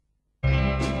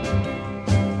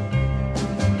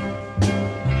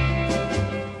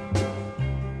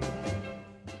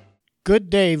Good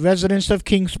day, residents of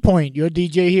Kings Point. Your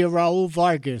DJ here, Raul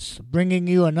Vargas, bringing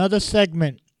you another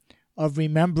segment of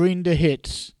Remembering the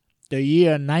Hits, the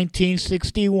year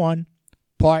 1961,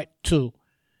 Part 2.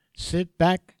 Sit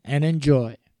back and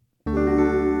enjoy.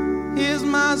 Here's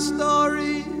my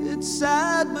story, it's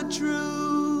sad but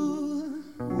true.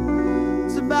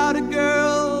 It's about a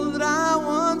girl that I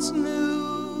once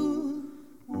knew.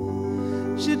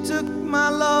 She took my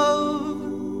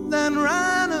love, then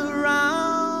ran around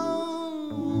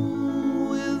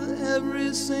with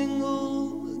every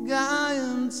single guy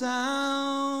in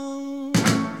town.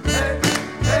 Hey,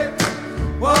 hey,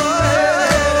 whoa.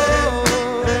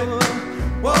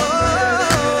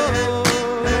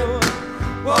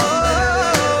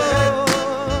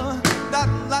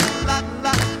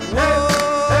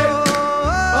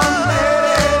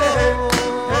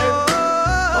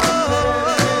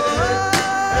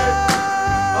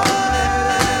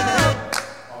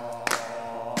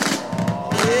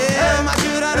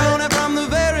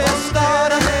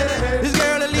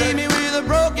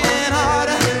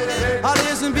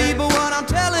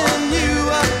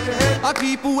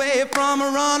 Keep away from a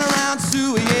runaround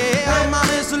Sue, yeah. My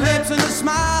miss her lips and a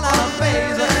smile on her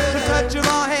face, the touch of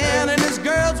her hand and this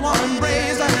girl's warm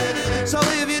embrace. So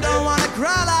if you don't wanna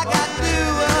cry like I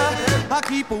do, I'll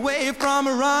keep away from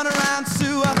a runaround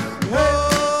Sue. Whoa.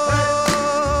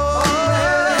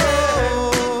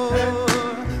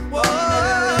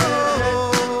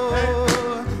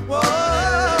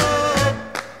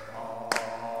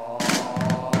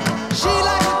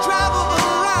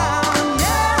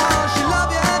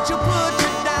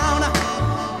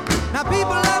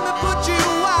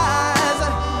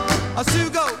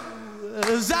 Sue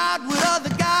goes out with other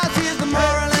guys. Here's the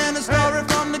moral and the story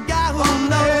from the guy who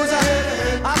knows.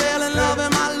 I fell in love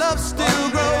and my love still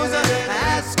grows.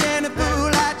 Ask any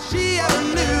fool that she ever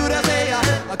knew to say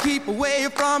I'll keep away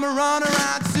from a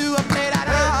runaround Sue. I play that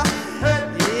out.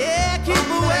 Yeah, keep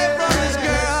away from this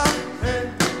girl.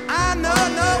 I know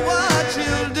what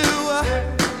she'll do.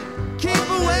 Keep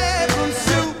away from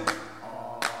Sue.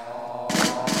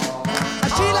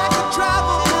 She likes to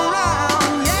travel.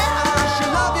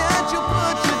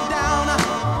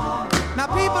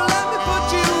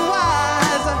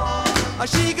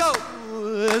 She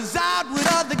goes out with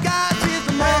other guys. Here's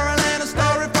the moral and a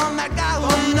story from that guy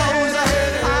who knows.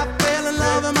 I fell in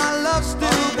love and my love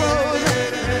still grows.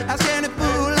 Ask any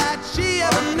fool that she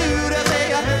ever knew to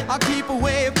say I'll keep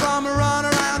away from a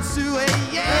runaround Sue.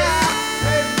 Yeah,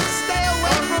 stay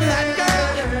away from that girl.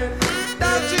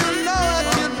 Don't you know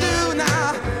what you do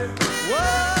now?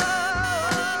 Whoa.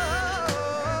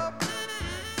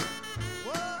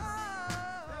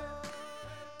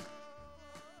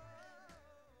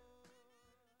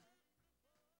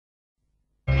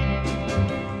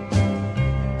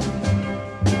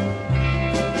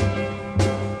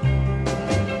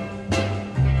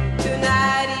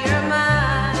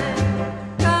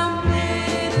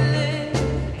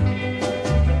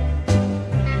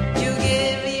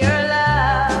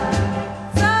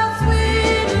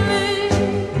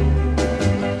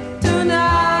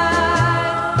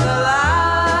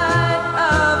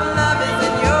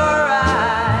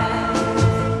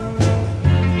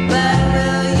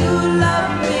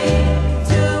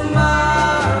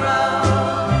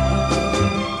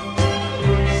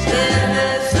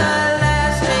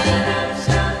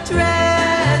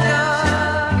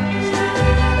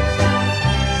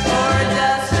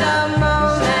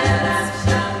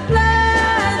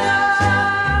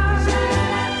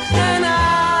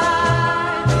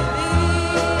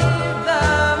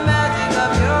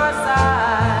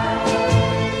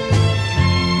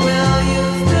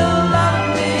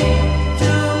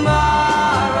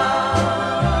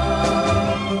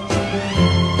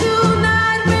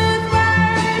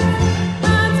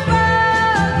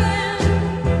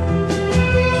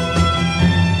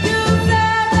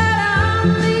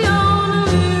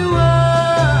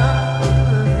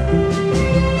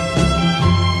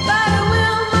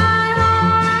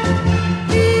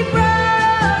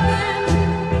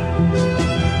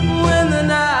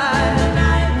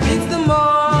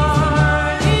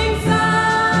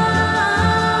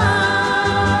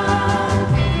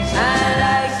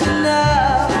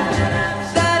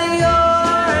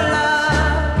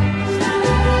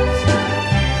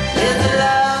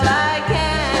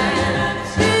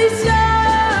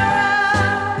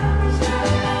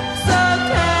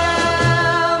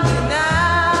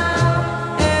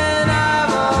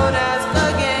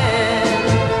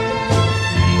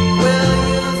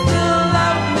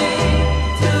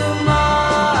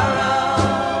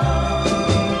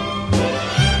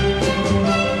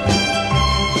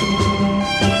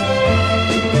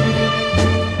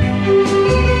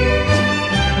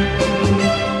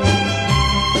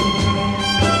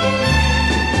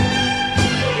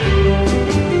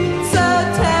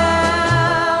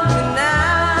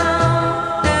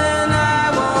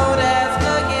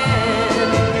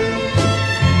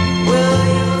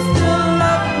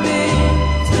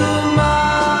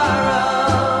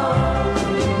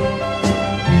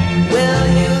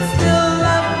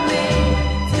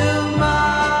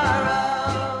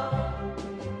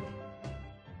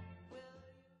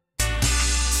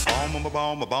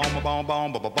 a bomb, a bomb,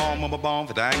 bomb, a bomb, a bomb,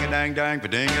 for dang a dang dang, for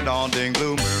ding a dong ding,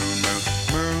 blue moon,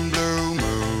 moon, blue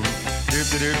moon, dip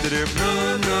dip dip,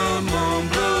 blue moon, moon,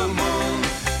 blue moon,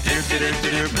 dip dip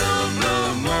dip, blue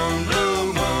moon,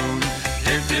 blue moon,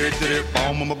 dip dip dip,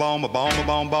 bomb, a bomb, a bomb, a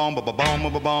bomb, bomb, a bomb,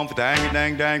 a bomb, for dang a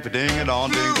dang dang, for ding a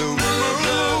dong ding, blue moon,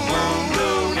 blue moon,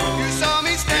 blue moon. You saw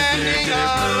me standing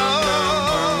alone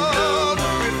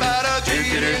without a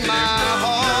dream in my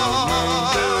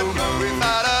heart,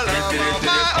 without a love of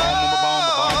my own.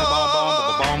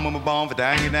 Bomb for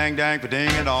dang dang dang for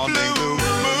ding and all ding blue moon.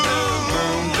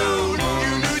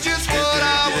 You knew just what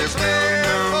I was there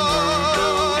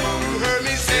for. You heard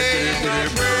me sing a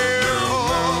prayer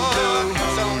for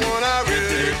someone I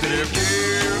really care for.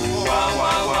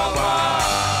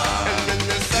 And then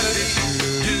the Saturday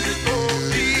before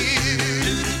me,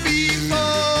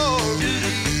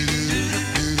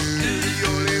 the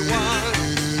only one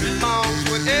moms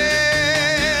would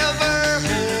ever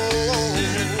hold.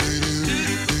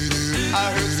 I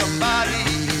heard somebody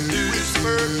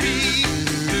whisper me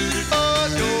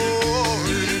adore.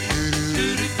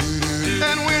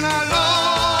 And when I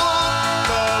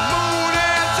looked, the moon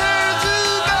had turned to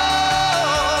gold.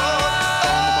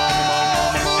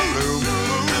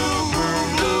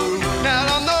 Now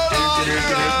I'm no longer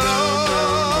alone,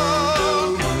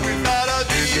 without a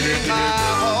dream in my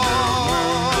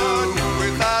heart,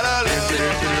 without a love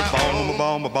of my own.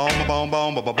 Bomb, bomb, bomb,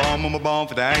 bomb, bomb, bomb, bomb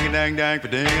for dang dang dang for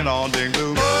ding and all ding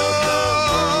blue.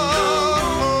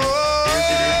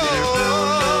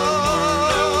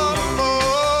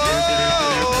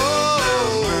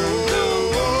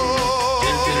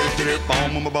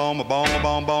 Bomb, bomb,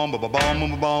 bomb, bomb, bomb,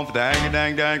 bomb, bomb for dang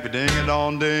dang dang for ding and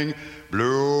all ding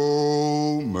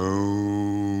blue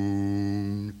moon.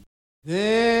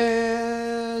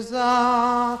 There's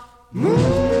a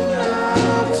moon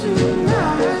out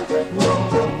tonight.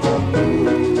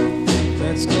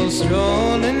 Let's go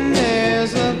strolling.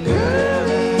 There's a girl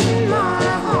in my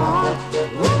heart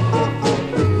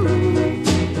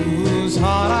whose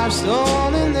heart I've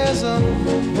stolen. There's a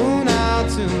moon out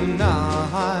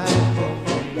tonight.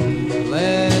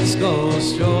 Let's go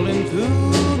strolling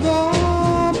through the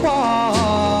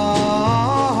park.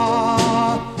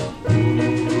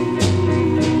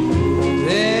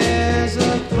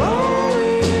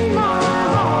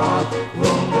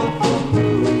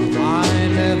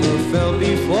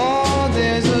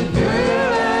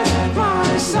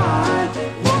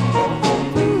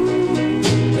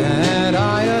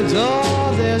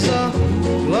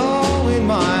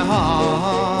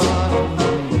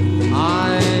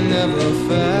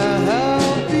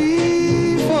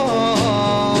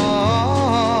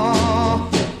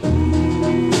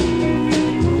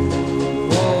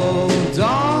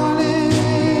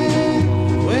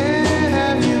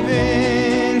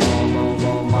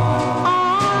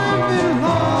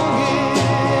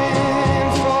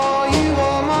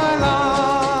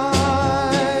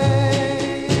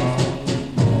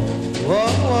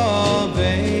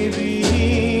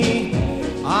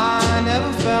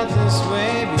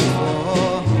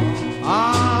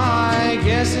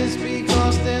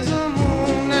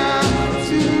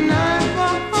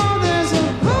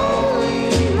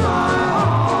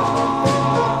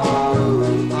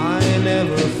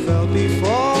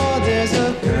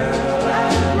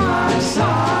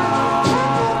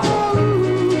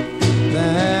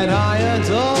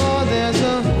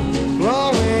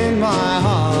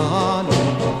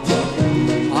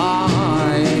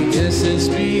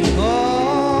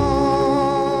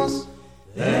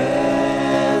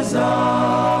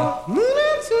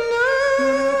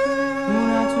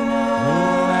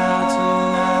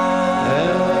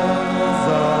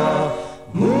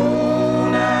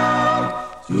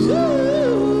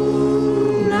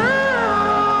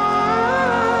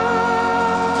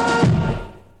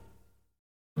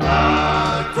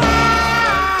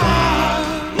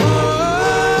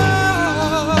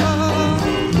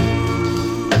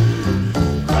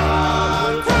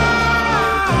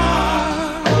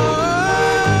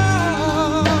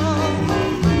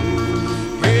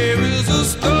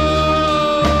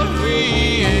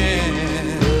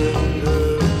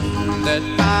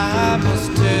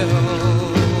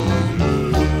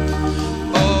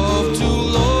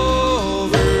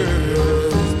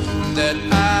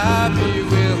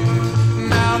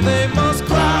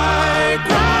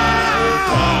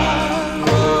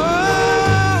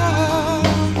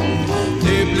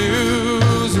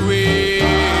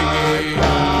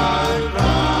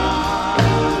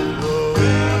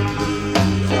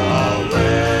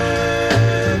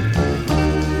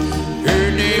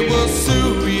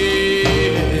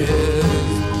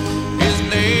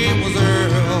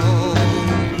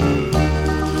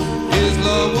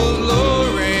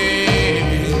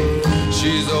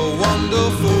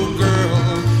 beautiful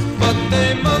girl, but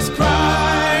they must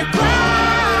cry,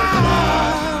 cry,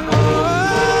 cry. Oh,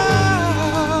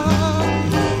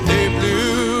 they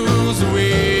blues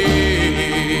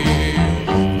away,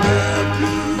 the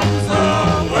blues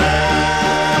away.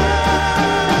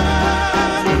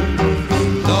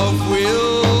 Love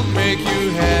will make you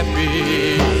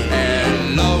happy,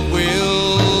 and love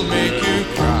will make you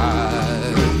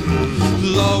cry.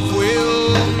 Love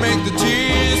will make the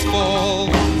tears fall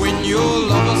when your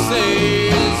lover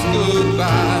says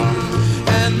goodbye,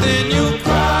 and then you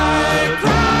cry,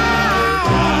 cry,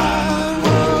 cry.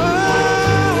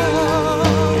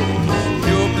 Oh,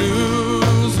 your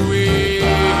blues away.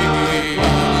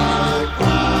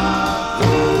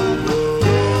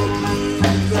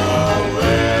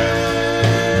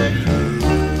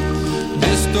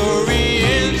 This story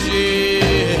ends,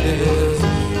 yes,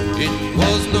 it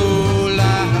was no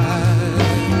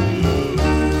lie.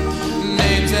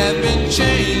 Names have been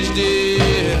changed,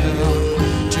 dear,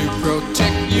 to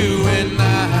protect you and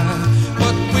I,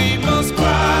 but we must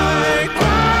cry,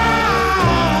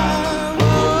 cry. Oh,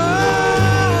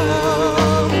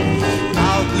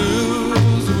 our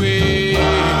blues away.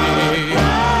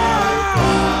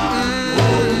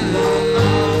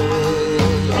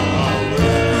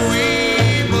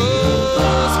 We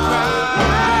must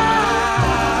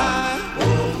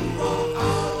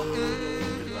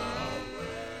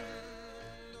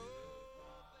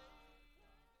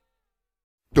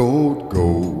Don't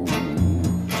go,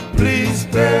 Please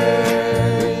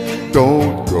stay,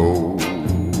 don't go.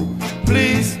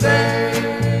 please stay.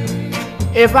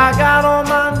 If I got on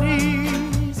my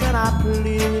knees and I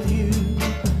plead with you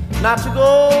not to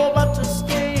go but to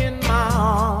stay in my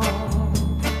arms,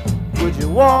 would you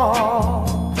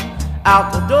walk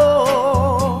out the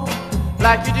door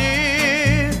like you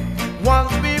did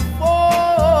once before?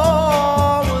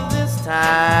 Will this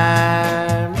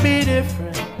time be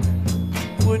different?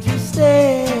 Would you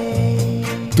stay?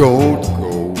 Don't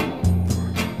go,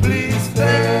 Please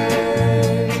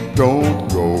stay, don't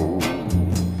go.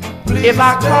 please If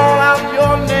I call out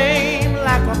your name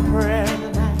like a prayer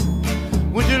tonight,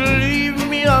 would you leave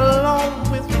me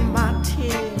alone with my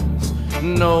tears,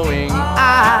 knowing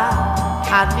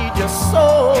I need your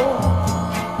soul?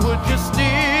 Would you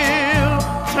still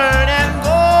turn and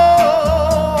go?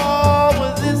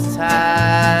 Will this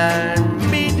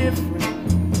time be different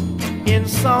in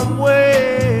some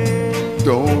way?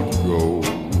 Don't go,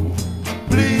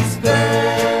 Please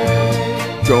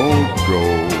stay, don't go.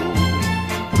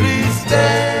 please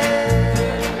stay.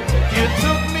 You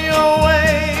took me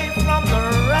away from the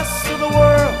rest of the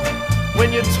world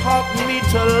when you taught me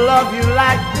to love you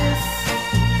like this.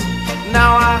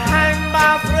 Now I hang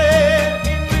my thread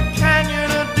in the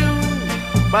canyon of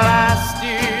doom, but I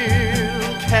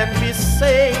still can be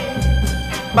saved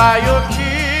by your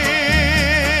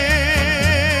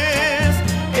kiss.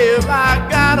 If I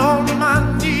got on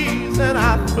my knees and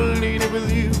I pleaded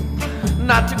with you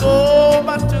not to go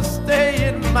but to stay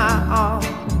in my arms,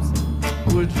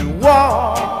 would you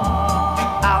walk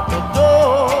out the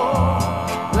door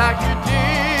like you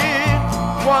did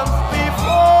once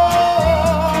before?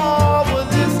 Will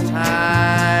this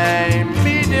time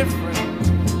be different?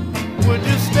 Would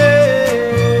you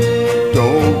stay?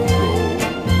 Don't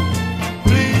go,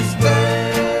 Please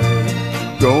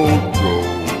stay, don't go,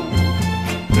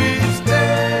 please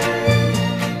stay,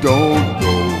 don't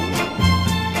go.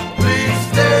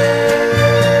 please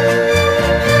stay.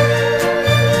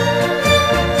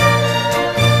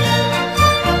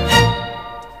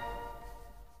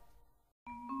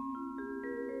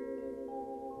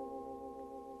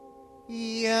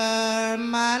 You're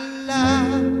my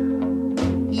love,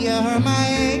 you're my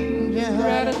angel,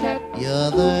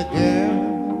 you're the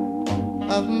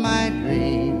girl of my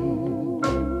dream.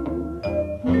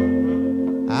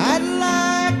 I'd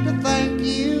like to thank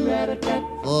you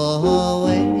for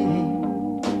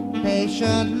waiting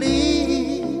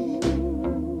patiently.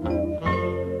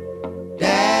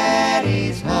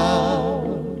 Daddy's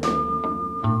home,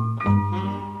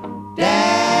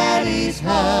 Daddy's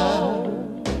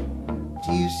home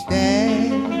to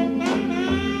stay.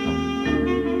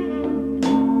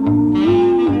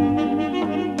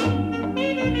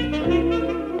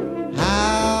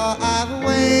 How I've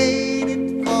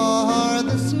waited for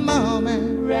this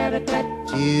moment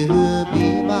to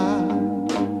be by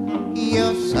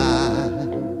your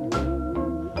side.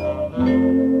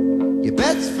 Your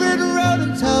best friend wrote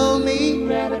and told me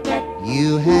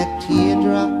you had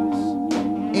teardrops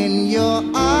in your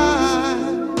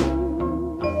eyes.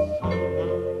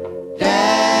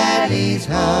 Daddy's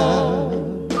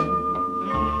home,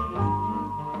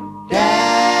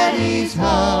 Daddy's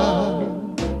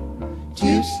home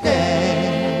to to stay.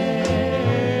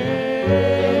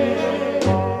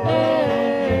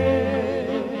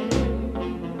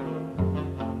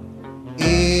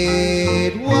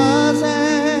 It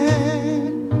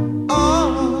wasn't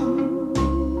on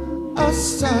a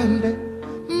Sunday,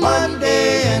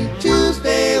 Monday and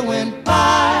Tuesday went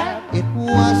by. It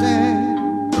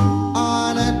wasn't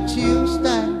on a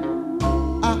Tuesday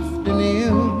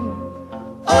afternoon.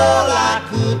 All I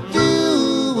could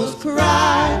do was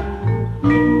cry,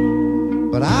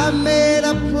 but I made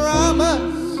a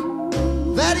promise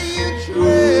that you treasure.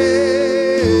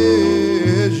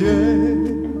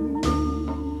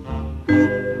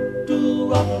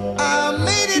 I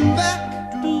made it back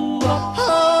home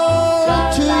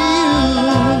to you.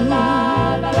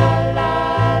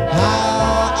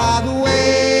 How I've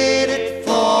waited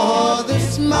for this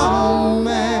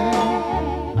moment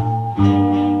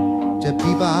to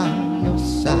be by your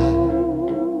side.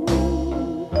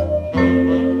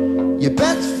 Your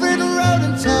best friend wrote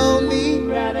and told me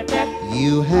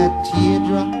you had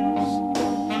teardrops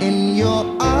in your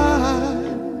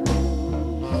eyes.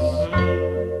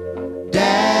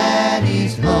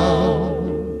 Daddy's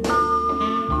home.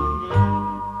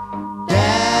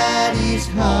 Daddy's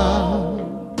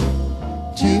home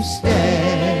to stay.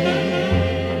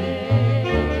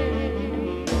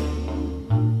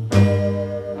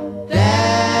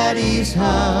 Daddy's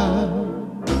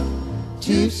home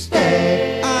to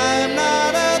stay. I'm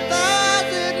not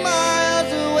 1,000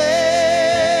 miles away.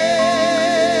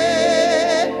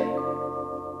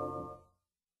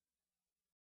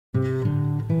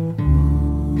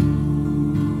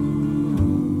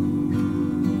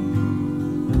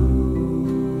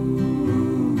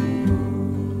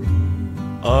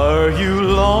 Are you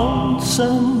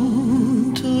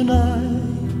lonesome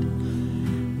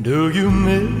tonight? Do you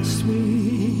miss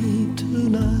me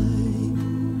tonight?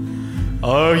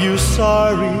 Are you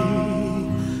sorry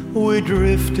we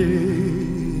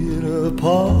drifted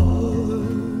apart?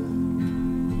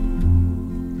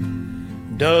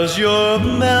 Does your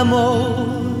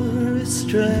memory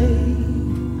stray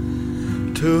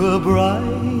to a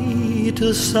bright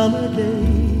summer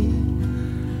day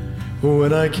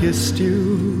when I kissed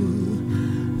you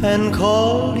and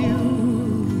called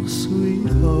you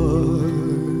sweetheart?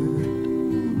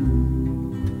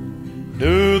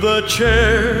 Do the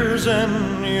chairs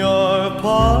in your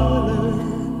parlor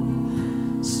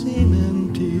seem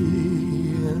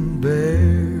empty and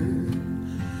bare?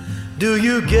 Do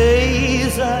you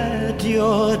gaze at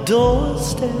your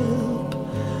doorstep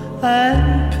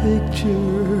and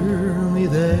picture me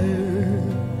there?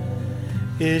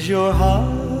 Is your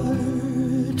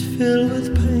heart filled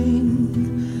with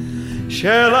pain?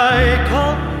 Shall I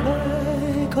come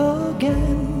back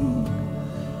again?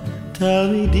 Tell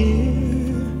me, dear,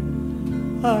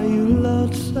 are you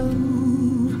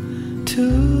lonesome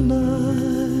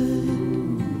tonight?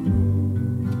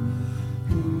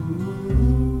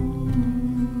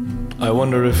 I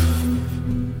wonder if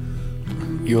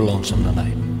you're lonesome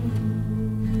tonight.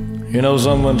 You know,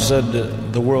 someone said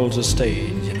the world's a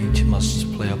stage and each must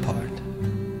play a part.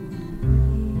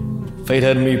 Fate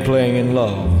had me playing in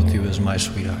love with you as my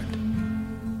sweetheart.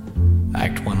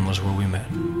 Act 1 was where we met.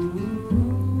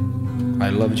 I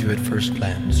loved you at first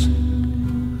glance.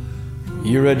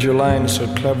 You read your lines so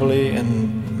cleverly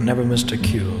and never missed a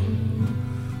cue.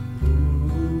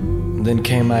 Then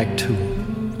came Act 2.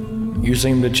 You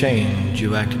seemed to change,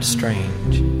 you acted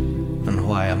strange, and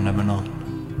why I've never known.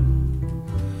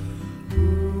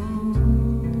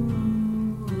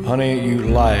 Honey, you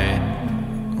lied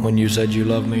when you said you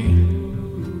loved me,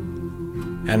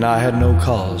 and I had no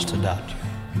cause to doubt you.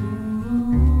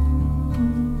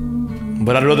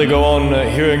 But I'd rather go on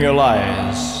hearing your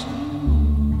lies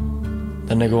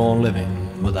than to go on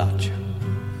living without you.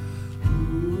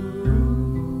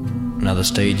 Now the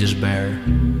stage is bare,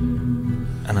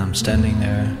 and I'm standing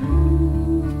there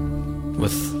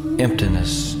with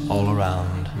emptiness all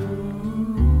around.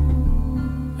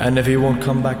 And if he won't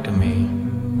come back to me,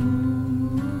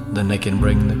 then they can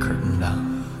bring the curtain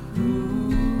down.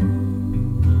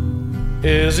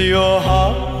 Is your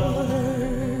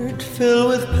heart filled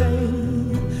with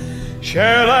pain?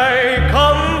 Shall I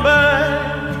come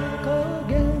back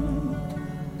again?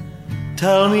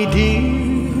 Tell me, dear,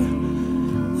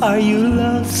 are you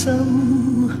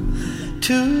lonesome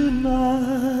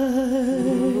tonight?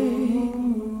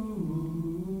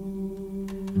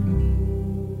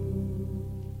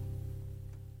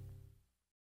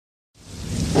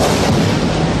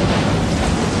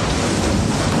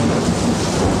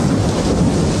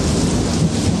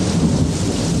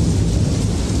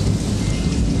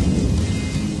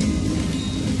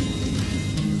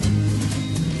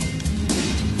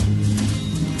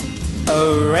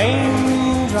 Oh,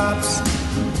 raindrops,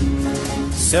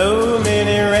 so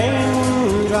many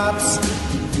raindrops.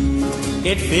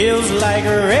 It feels like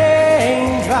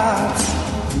raindrops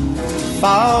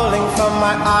falling from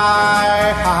my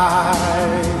eyes,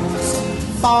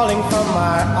 falling from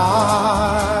my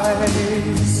eyes.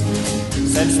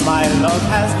 Since my love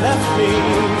has left me,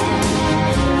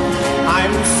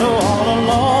 I'm so all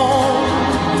alone.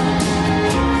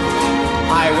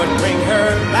 I would bring her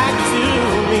back to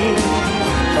me,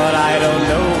 but I don't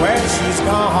know where she's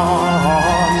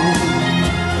gone.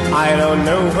 I don't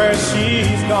know where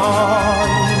she's gone.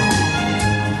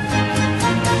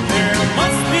 There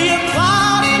must be a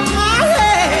cloud in my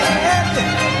head.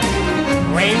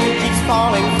 Rain keeps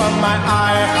falling from my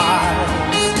eyes.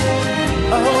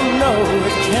 Oh no,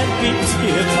 it can't be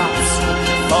teardrops,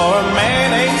 for a man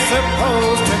ain't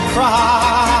supposed to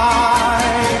cry.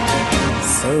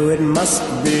 So it must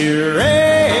be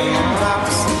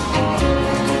raindrops,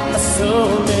 so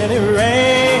many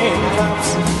raindrops.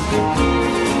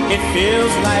 It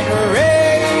feels like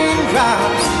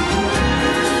raindrops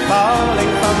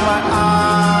falling from my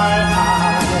eyes,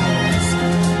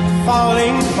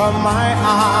 falling from my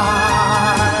eyes.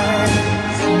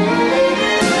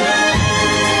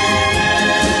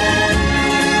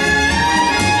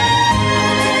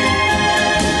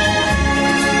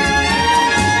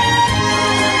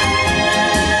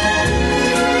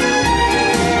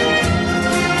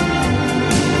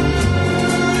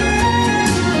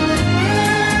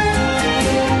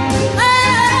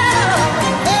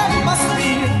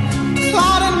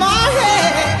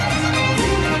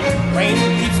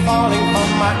 Falling from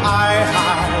my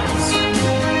eyes.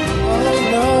 Oh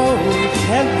no, it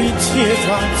can't be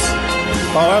teardrops,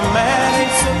 for a man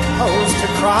ain't supposed to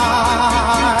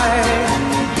cry.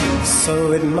 So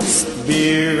it must be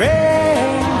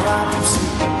raindrops,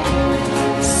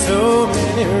 so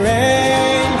many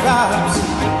raindrops.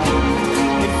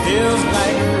 It feels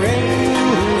like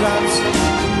raindrops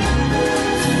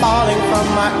falling from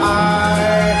my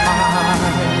eyes,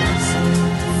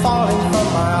 falling from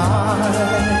my eyes.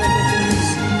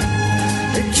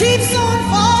 It keeps on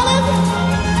falling,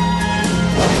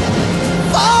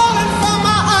 falling from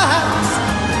my eyes.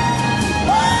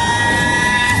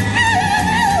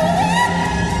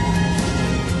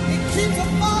 It keeps on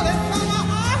falling from my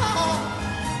eyes.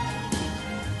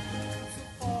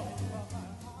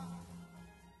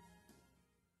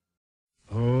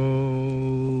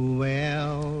 Oh,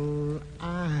 well,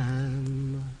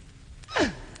 I'm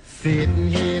sitting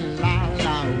here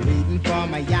la-la waiting for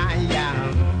my ya-ya.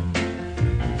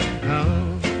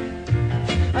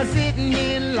 Sitting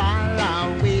here la-la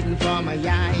waiting for my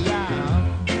ya-ya.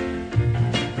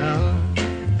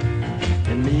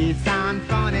 It may sound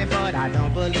funny, but I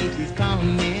don't believe she's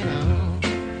coming.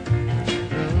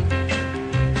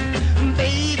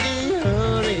 Baby,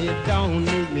 hurry, don't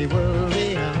make me worry.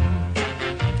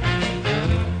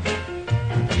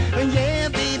 Yeah,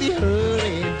 baby,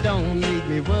 hurry, don't make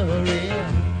me worry.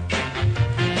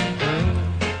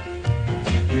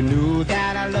 You know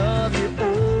that I love you,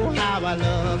 oh, how I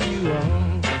love you.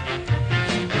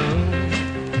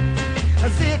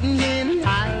 Sitting in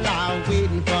la-la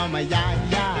waiting for my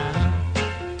ya-ya.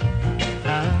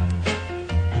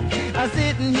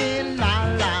 Sitting here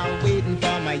la-la waiting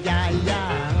for my ya-ya.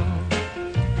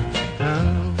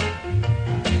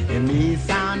 It may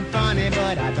sound funny,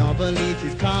 but I don't believe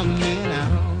she's coming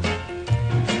out.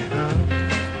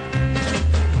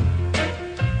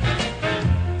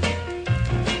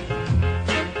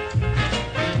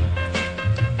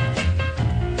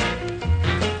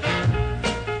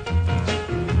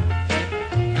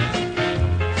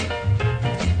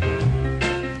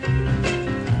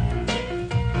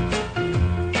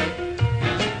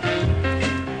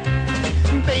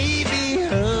 Baby,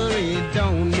 hurry,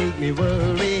 don't make me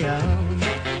worry.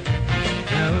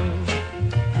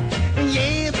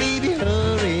 Yeah, baby,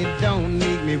 hurry, don't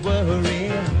make me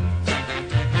worry.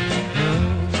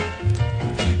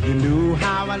 You know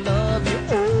how I love you,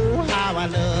 oh, how I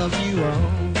love you.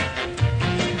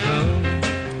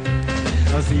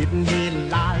 Sitting here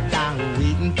la-la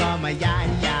waiting for my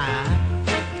ya-ya.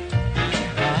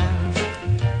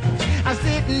 I'm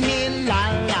sitting here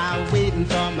la-la waiting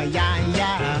for my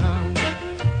ya-ya.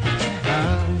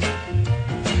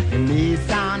 It may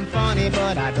sound funny,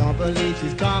 but I don't believe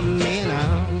she's coming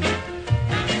out.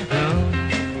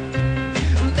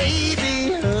 Baby,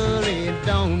 hurry,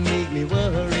 don't make me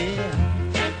worry.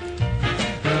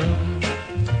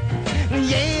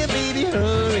 Yeah, baby,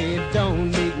 hurry,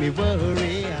 don't make me worry.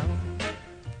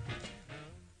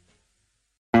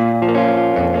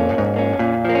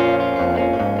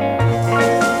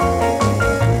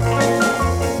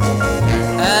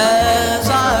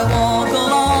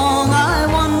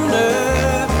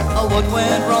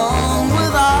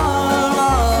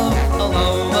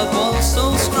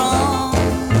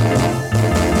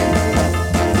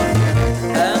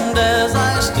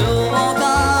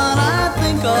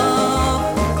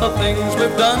 the things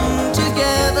we've done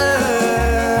together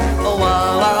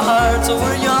while our hearts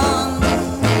were young.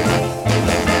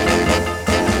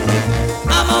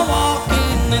 I'm a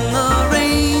walking in the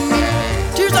rain,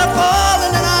 tears are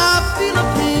falling and I feel a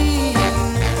pain,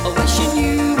 wishing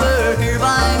you were here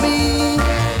by me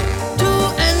to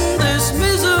end this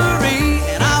misery.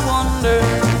 And I wonder,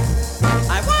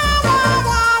 I wonder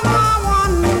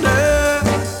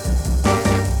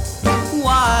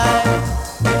why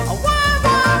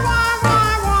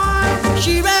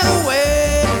she ran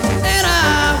away, and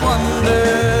I wonder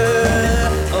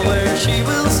where she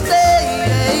will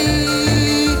stay,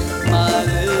 my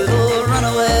little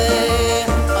runaway,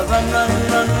 run, run,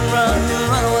 run, run,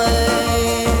 run away.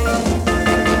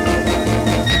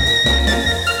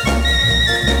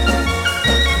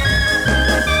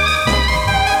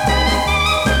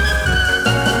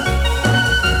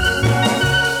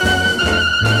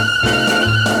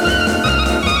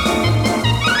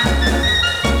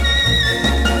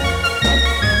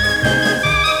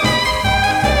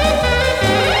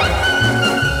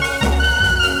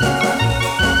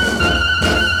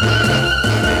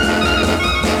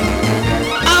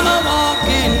 I'm a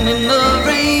walking in the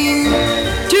rain,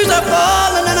 tears are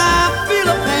falling and I feel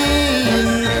a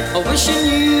pain, wishing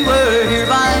you were here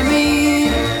by me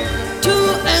to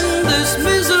end this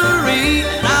misery.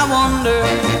 And I wonder,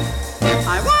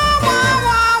 I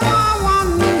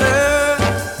wonder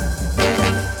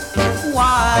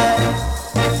why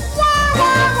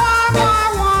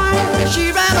she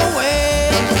ran away,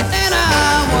 and I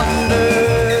wonder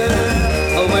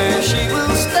where she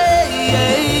will stay,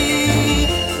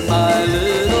 my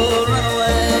little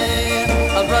runaway,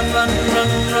 run, run, run,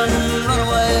 run, run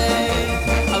away,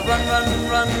 run, run,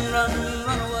 run, run,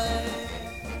 run away,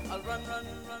 run, run, run,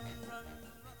 run, run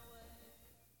away.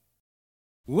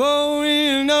 Whoa,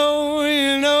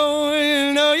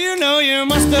 you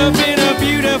must have been a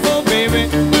beautiful baby.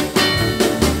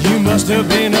 You must have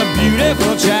been a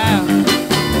beautiful child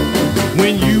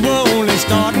when you were only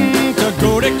starting to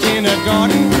go to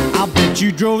kindergarten. I bet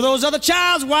you drove those other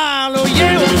childs wild. Oh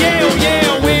yeah, oh yeah, oh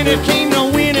yeah, when it came to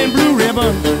winning blue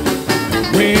ribbon.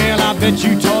 Well, I bet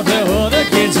you taught the other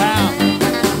kids how.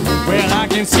 Well, I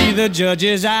can see the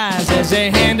judge's eyes as they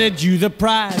handed you the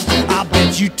prize. I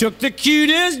bet you took the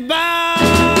cutest bow.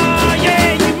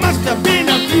 Yeah, you must have been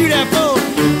a beautiful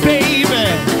baby.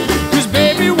 'Cause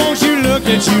baby, won't you look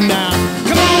at you now?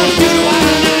 Come on, do the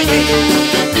wild now, yeah.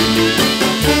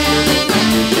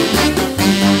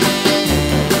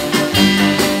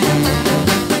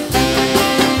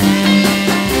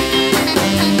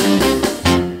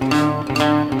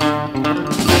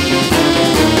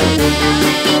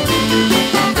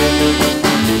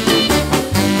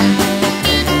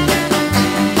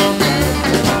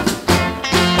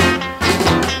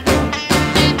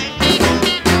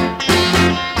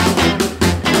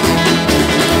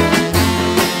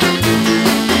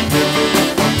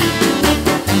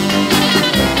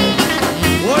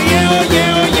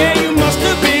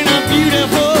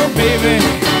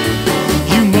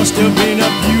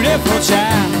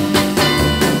 Child,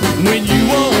 when you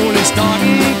were only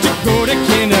starting to go to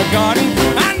kindergarten,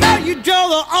 I know you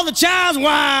drove the other child's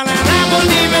wild, and I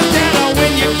believe it that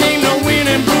when you came to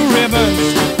winning blue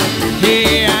ribbons,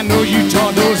 yeah, I know you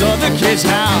taught those other kids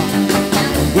how.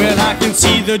 Well, I can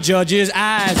see the judge's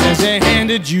eyes as they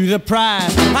handed you the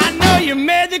prize. I know you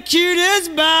made the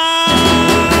cutest bow.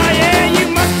 Yeah, you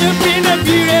must have been a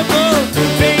beautiful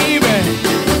baby.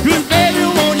 'Cause baby,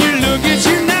 won't you look at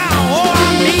you now? Oh, I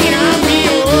mean, oh,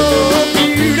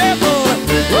 beautiful,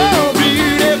 oh,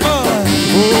 beautiful, oh, beautiful,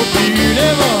 oh,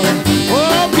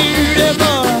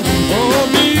 beautiful, oh,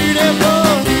 beautiful,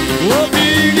 oh,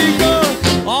 beautiful.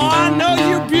 Oh, I know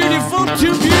you're beautiful,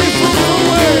 too beautiful for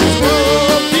words.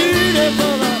 Oh,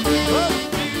 beautiful, oh,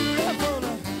 beautiful,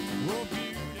 oh,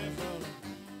 beautiful.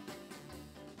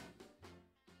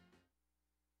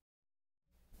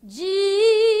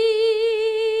 Jesus.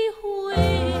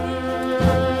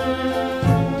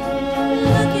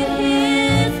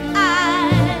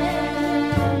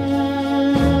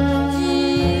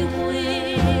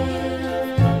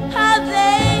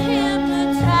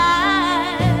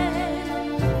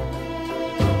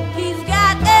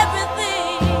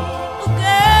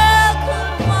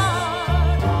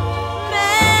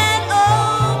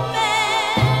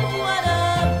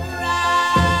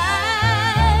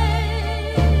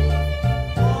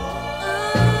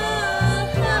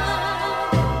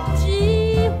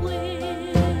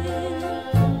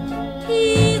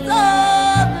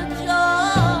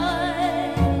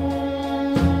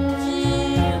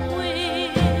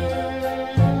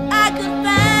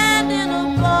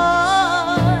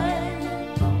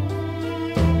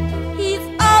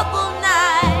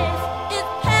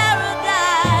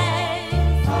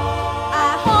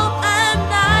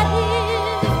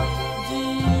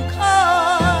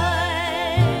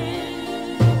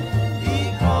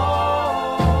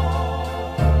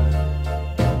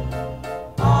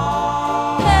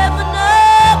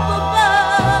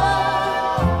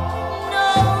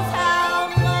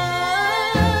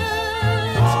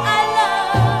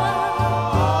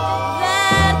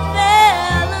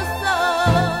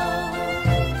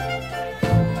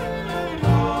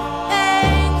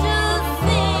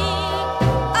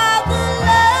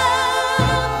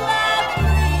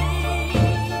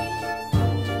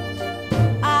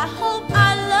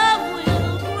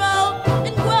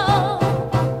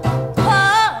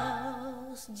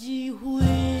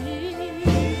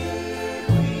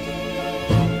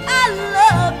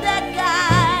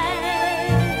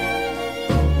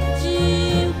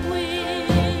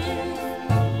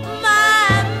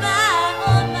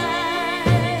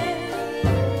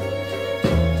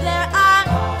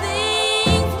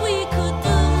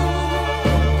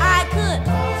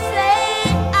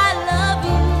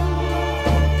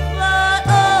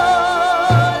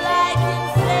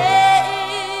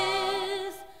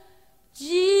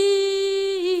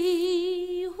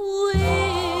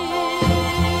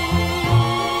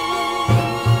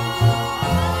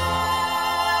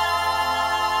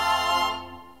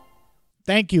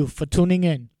 Thank you for tuning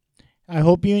in. I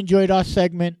hope you enjoyed our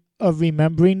segment of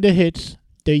Remembering the Hits,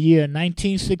 the year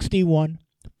 1961,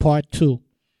 Part 2.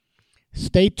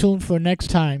 Stay tuned for next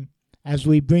time as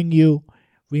we bring you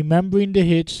Remembering the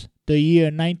Hits, the year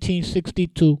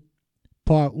 1962,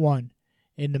 Part 1.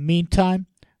 In the meantime,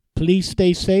 please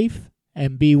stay safe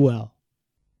and be well.